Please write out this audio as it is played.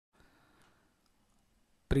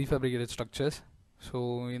prefabricated structures.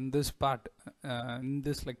 So in this part, in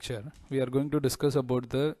this lecture, we are going to discuss about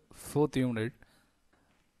the fourth unit,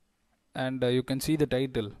 and you can see the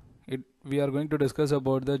title. We are going to discuss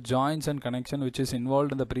about the joints and connection which is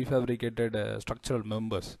involved in the prefabricated structural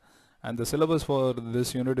members, and the syllabus for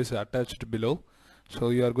this unit is attached below. So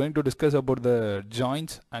you are going to discuss about the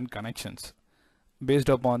joints and connections based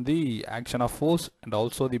upon the action of force and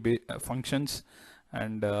also the functions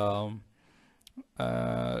and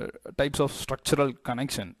types of structural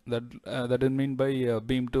connection that is meant by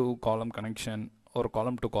beam to column connection or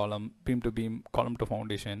column to column, beam to beam, column to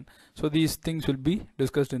foundation. So these things will be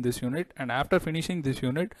discussed in this unit, and after finishing this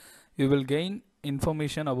unit you will gain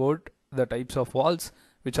information about the types of walls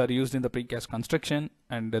which are used in the precast construction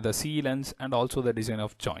and the sealants and also the design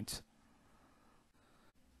of joints.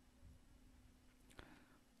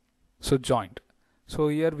 So joint. So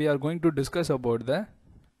here we are going to discuss about the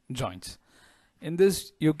joints. In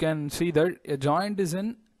this you can see that a joint is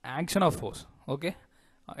an action of force, okay,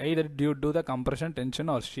 either due to the compression, tension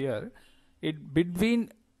or shear it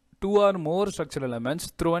between two or more structural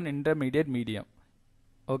elements through an intermediate medium,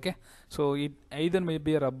 okay. So it either may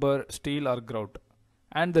be a rubber, steel or grout,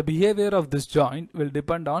 and the behavior of this joint will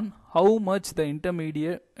depend on how much the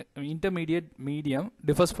intermediate medium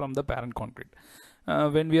differs from the parent concrete.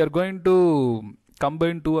 When we are going to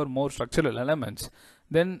combine two or more structural elements,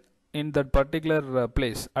 then in that particular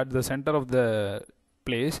place at the center of the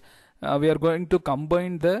place we are going to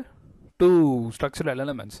combine the two structural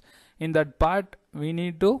elements. In that part we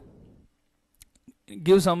need to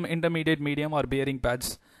give some intermediate medium or bearing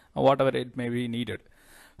pads, whatever it may be needed.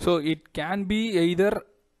 So it can be either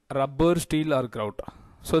rubber, steel or grout.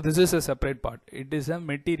 So this is a separate part, it is a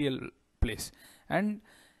material place, and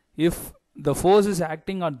if the force is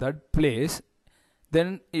acting on that place,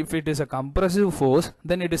 then if it is a compressive force,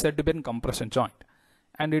 then it is said to be a compression joint,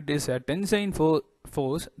 and it is a tensile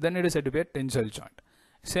force, then it is said to be a tensile joint.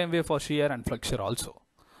 Same way for shear and flexure also.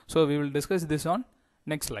 So we will discuss this on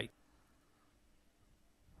next slide.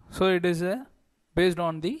 So it is based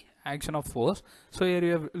on the action of force. So here we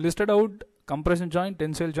have listed out compression joint,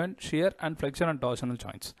 tensile joint, shear and flexure and torsional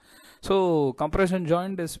joints. So compression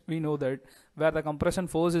joint is, we know that where the compression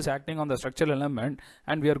force is acting on the structural element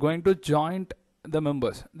and we are going to joint the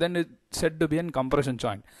members, then it's said to be a compression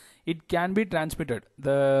joint. It can be transmitted,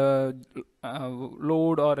 the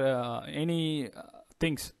load or any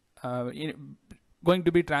things going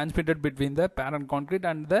to be transmitted between the parent concrete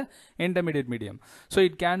and the intermediate medium. So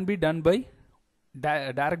it can be done by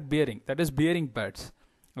direct bearing, that is bearing pads,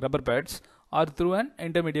 rubber pads, or through an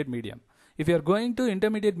intermediate medium. If you are going to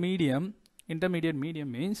intermediate medium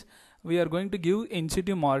means we are going to give in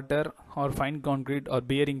situ mortar or fine concrete or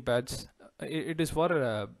bearing pads. It is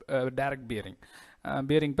for direct bearing,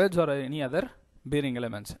 bearing pads or any other bearing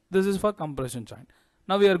elements. This is for compression joint.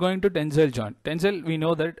 Now we are going to tensile joint. Tensile, we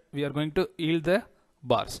know that we are going to yield the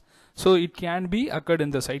bars. So it can be occurred in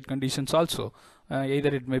the site conditions also. Either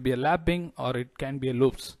it may be a lapping or it can be a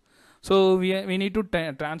loops. So we need to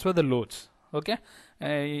transfer the loads, okay.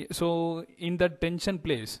 So in the tension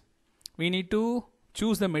place we need to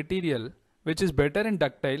choose the material which is better in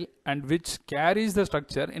ductile and which carries the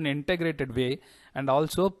structure in an integrated way and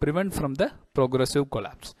also prevent from the progressive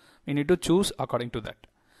collapse. We need to choose according to that.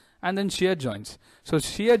 And then shear joints. So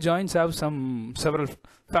shear joints have several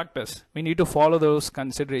factors. We need to follow those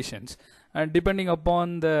considerations, and depending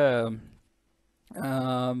upon the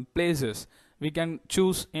places we can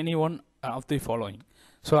choose any one of the following.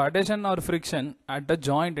 So adhesion or friction at the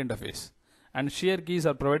joint interface, and shear keys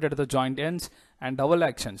are provided at the joint ends, and double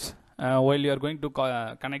actions while you are going to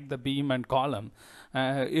connect the beam and column.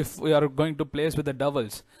 If we are going to place with the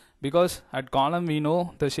dowels, because at column we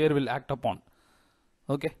know the shear will act upon,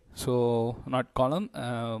 okay. So not column,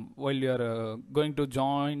 while you are going to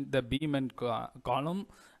join the beam and column,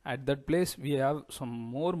 at that place we have some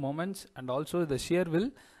more moments and also the shear will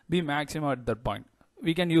be maximum at that point.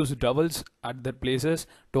 We can use dowels at that places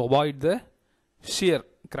to avoid the shear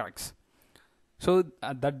cracks. So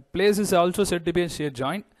that place is also said to be a shear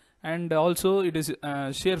joint, and also it is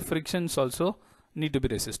shear frictions also need to be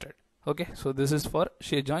resisted, okay. So this is for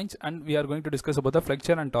shear joints, and we are going to discuss about the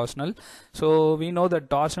flexure and torsional. So we know that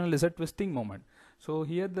torsional is a twisting moment. So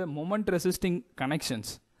here the moment resisting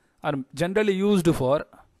connections are generally used for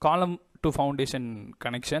column to foundation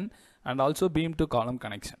connection and also beam to column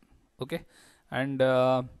connection, okay. And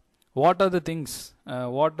what are the things,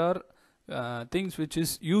 things which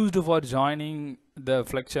is used for joining the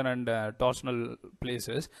flexure and torsional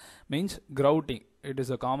places means grouting. It is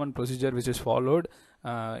a common procedure which is followed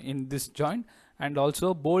in this joint, and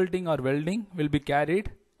also bolting or welding will be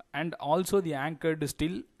carried and also the anchored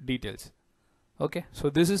steel details. Okay, so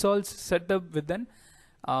this is all set up with an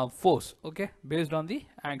force, okay, based on the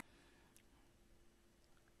anchor.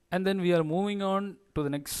 And then we are moving on to the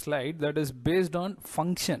next slide, that is based on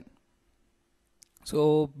function.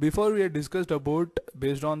 So before we had discussed about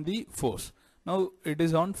based on the force, now it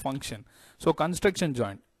is on function. So construction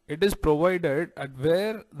joint, it is provided at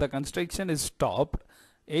where the construction is stopped,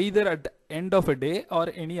 either at the end of a day or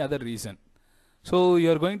any other reason. So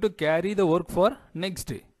you are going to carry the work for next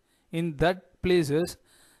day. In that places,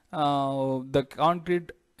 the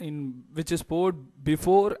concrete in which is poured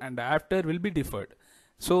before and after will be deferred.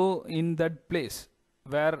 So in that place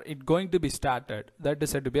where it going to be started, that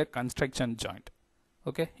is said to be a construction joint.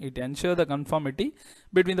 Okay, it ensures the conformity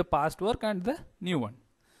between the past work and the new one.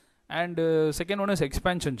 And second one is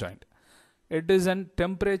expansion joint. It is an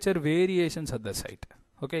temperature variations at the site.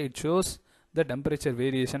 Okay, it shows the temperature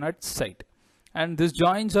variation at site. And these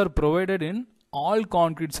joints are provided in all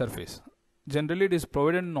concrete surface. Generally it is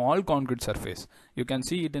provided in all concrete surface. You can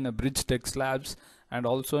see it in a bridge deck slabs and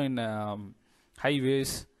also in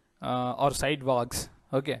highways or sidewalks.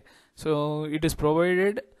 Okay, so it is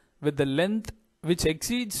provided with the length which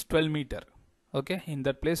exceeds 12 meter. Okay, in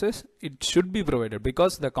that places it should be provided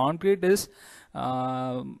because the concrete is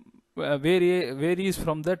varies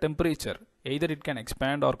from the temperature. Either it can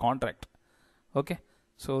expand or contract. Okay,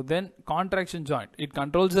 so then contraction joint, it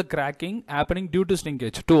controls the cracking happening due to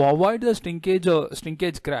shrinkage. To avoid the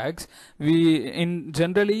shrinkage cracks, we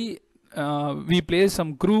generally place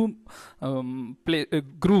some grooves,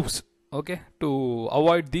 okay, to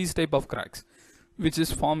avoid these type of cracks which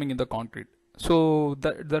is forming in the concrete. So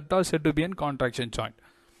that are said to be in contraction joint.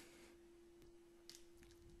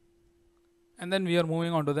 And then we are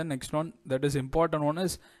moving on to the next one, that is important one,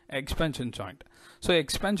 is expansion joint. So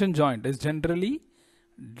expansion joint is generally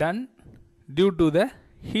done due to the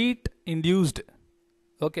heat induced.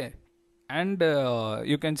 Okay, and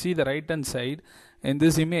you can see the right hand side in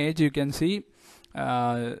this image, you can see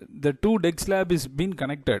the two deck slab is being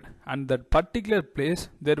connected, and that particular place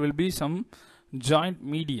there will be some joint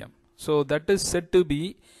medium. So that is said to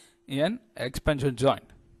be an expansion joint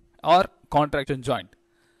or contraction joint.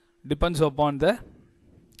 Depends upon the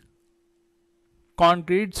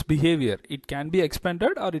concrete's behavior. It can be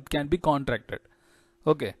expanded or it can be contracted.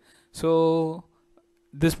 Okay, so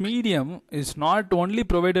this medium is not only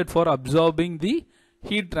provided for absorbing the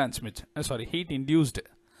heat heat induced,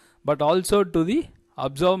 but also to the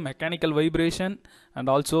absorb mechanical vibration and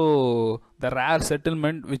also the rare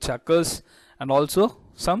settlement which occurs, and also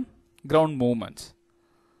some ground movements.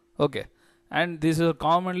 Okay, and these are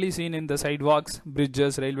commonly seen in the sidewalks,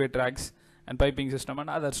 bridges, railway tracks, and piping system and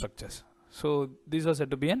other structures. So these are said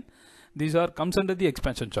to be comes under the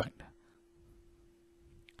expansion joint.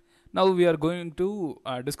 Now we are going to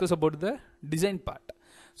discuss about the design part.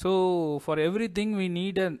 So for everything we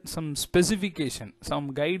need some specification,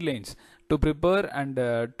 some guidelines to prepare and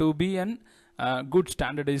to be an good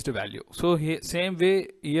standardized value. So same way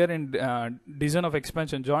here in design of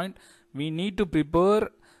expansion joint, we need to prepare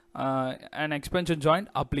an expansion joint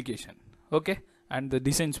application, okay, and the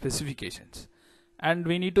design specifications, and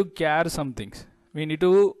we need to care some things. We need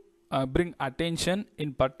to bring attention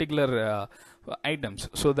in particular items.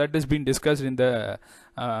 So that is being discussed in the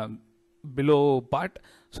below part.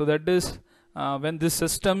 So that is when this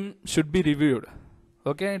system should be reviewed,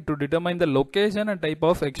 okay, to determine the location and type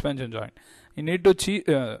of expansion joint. You need to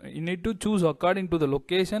choose according to the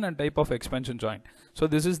location and type of expansion joint. So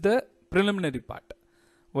this is the preliminary part.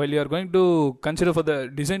 While you are going to consider for the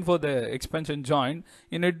design for the expansion joint,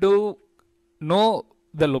 you need to know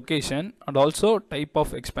the location and also type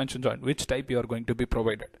of expansion joint, which type you are going to be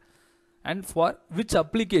provided, and for which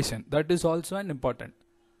application, that is also an important.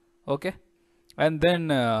 Okay, and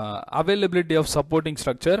then availability of supporting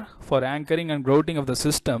structure for anchoring and grouting of the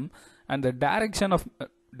system, and the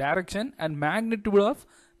direction and magnitude of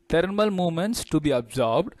thermal movements to be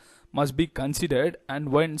absorbed must be considered. And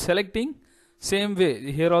when selecting, same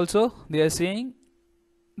way here also they are saying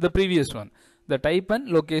the previous one, the type and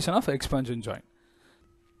location of expansion joint.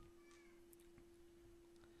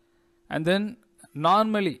 And then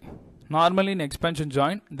normally in expansion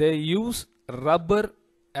joint they use rubber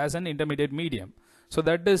as an intermediate medium. So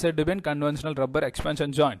that is said to be a conventional rubber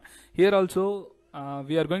expansion joint. Here also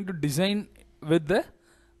we are going to design with the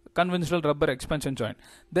conventional rubber expansion joint.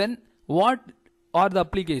 Then what are the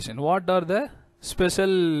application? What are the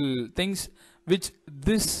special things which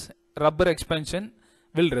this rubber expansion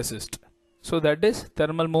will resist? So that is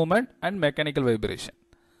thermal movement and mechanical vibration.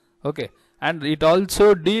 Okay, and it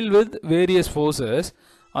also deal with various forces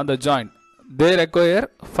on the joint. They require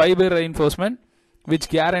fiber reinforcement, which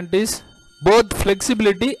guarantees both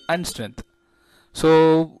flexibility and strength.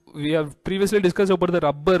 So we have previously discussed about the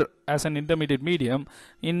rubber as an intermediate medium.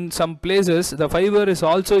 In some places the fiber is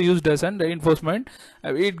also used as an reinforcement.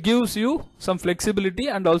 It gives you some flexibility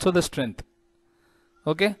and also the strength.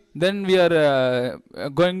 Okay, then we are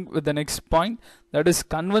going with the next point, that is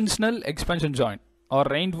conventional expansion joint or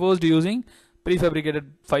reinforced using prefabricated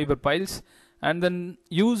fiber piles. And then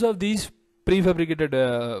use of these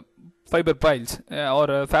prefabricated fiber piles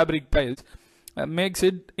or fabric piles makes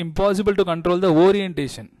it impossible to control the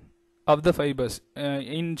orientation of the fibers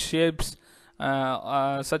in shapes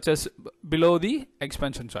such as below the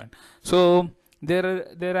expansion joint. So there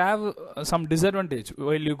have some disadvantage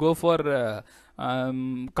while you go for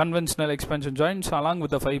conventional expansion joints along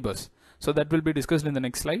with the fibers. So that will be discussed in the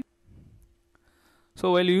next slide.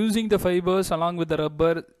 So while using the fibers along with the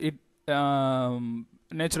rubber, it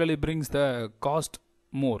naturally brings the cost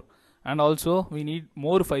more, and also we need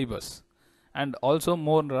more fibers, and also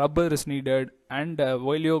more rubber is needed. And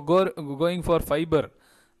while you're going for fiber,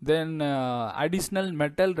 then additional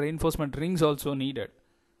metal reinforcement rings also needed.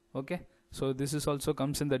 Okay, so this is also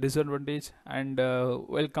comes in the disadvantage. And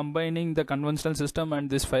while combining the conventional system and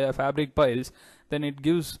this fabric piles, then it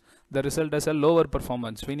gives the result as a lower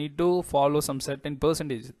performance. We need to follow some certain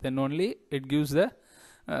percentage, then only it gives the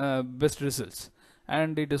best results.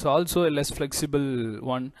 And it is also a less flexible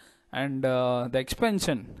one. And the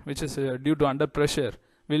expansion, which is due to under pressure,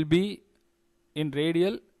 will be in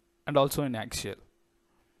radial and also in axial.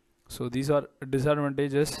 So these are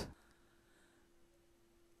disadvantages.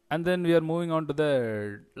 And then we are moving on to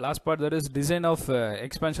the last part, that is design of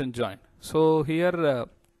expansion joint. So here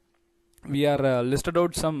we are listed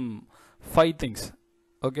out some 5 things.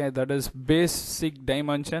 Okay, that is basic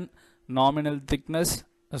dimension, nominal thickness,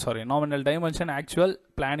 nominal dimension, actual,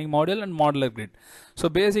 planning module, and modular grid. So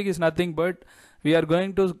basic is nothing but we are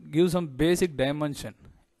going to give some basic dimension.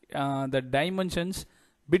 The dimensions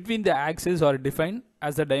between the axes are defined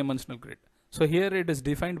as the dimensional grid. So here it is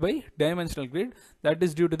defined by dimensional grid, that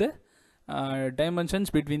is due to the dimensions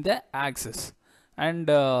between the axes. And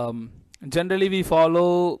generally we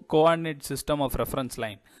follow coordinate system of reference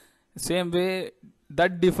line. Same way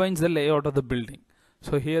that defines the layout of the building.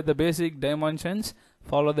 So here the basic dimensions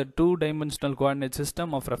follow the 2-dimensional coordinate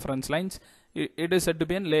system of reference lines. It is said to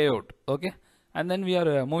be in layout. Okay, and then we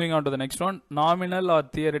are moving on to the next one, nominal or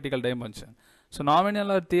theoretical dimension. So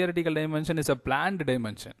nominal or theoretical dimension is a planned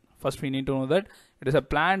dimension. First we need to know that it is a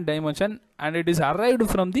planned dimension, and it is arrived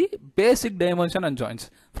from the basic dimension and joints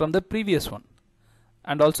from the previous one,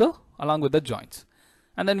 and also along with the joints.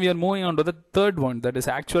 And then we are moving on to the third one, that is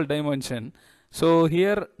actual dimension. So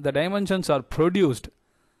here the dimensions are produced.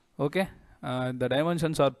 Okay, the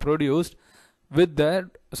dimensions are produced with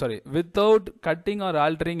without cutting or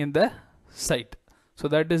altering in the site. So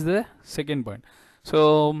that is the second point.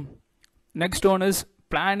 So next one is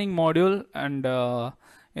planning module, and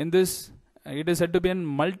in this it is said to be in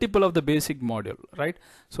multiple of the basic module, right?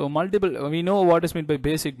 So multiple, we know what is meant by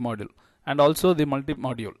basic module and also the multi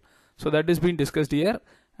module. So that is being discussed here,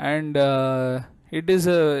 and it is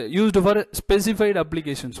used for specified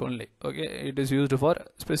applications only. Okay, it is used for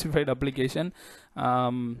specified application.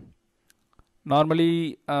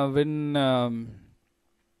 Normally when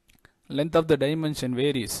length of the dimension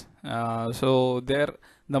varies, so there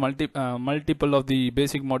the multiple of the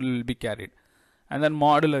basic module will be carried. And then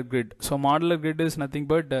modular grid. So modular grid is nothing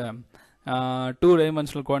but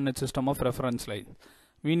 2-dimensional coordinate system of reference line.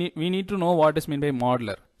 We need to know what is meant by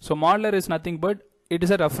modular. So modular is nothing but it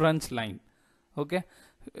is a reference line. Okay,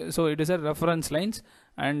 so it is a reference lines.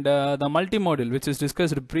 And the multi-module, which is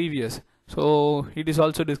discussed previous, so it is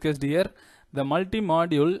also discussed here. The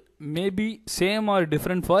multi-module may be same or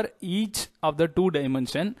different for each of the 2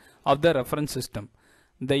 dimension of the reference system.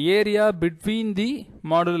 The area between the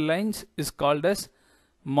modular lines is called as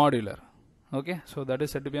modular. Okay, so that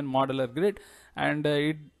is said to be a modular grid. And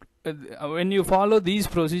when you follow these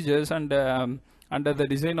procedures and under the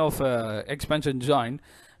design of expansion joint,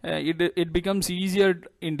 it becomes easier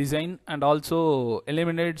in design, and also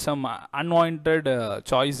eliminate some unwanted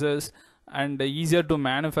choices, and easier to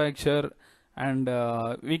manufacture, and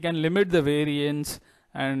we can limit the variance,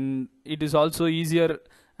 and it is also easier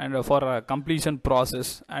and for a completion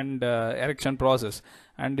process and erection process,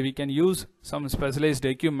 and we can use some specialized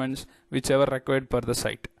equipments whichever required per the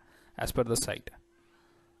site, as per the site.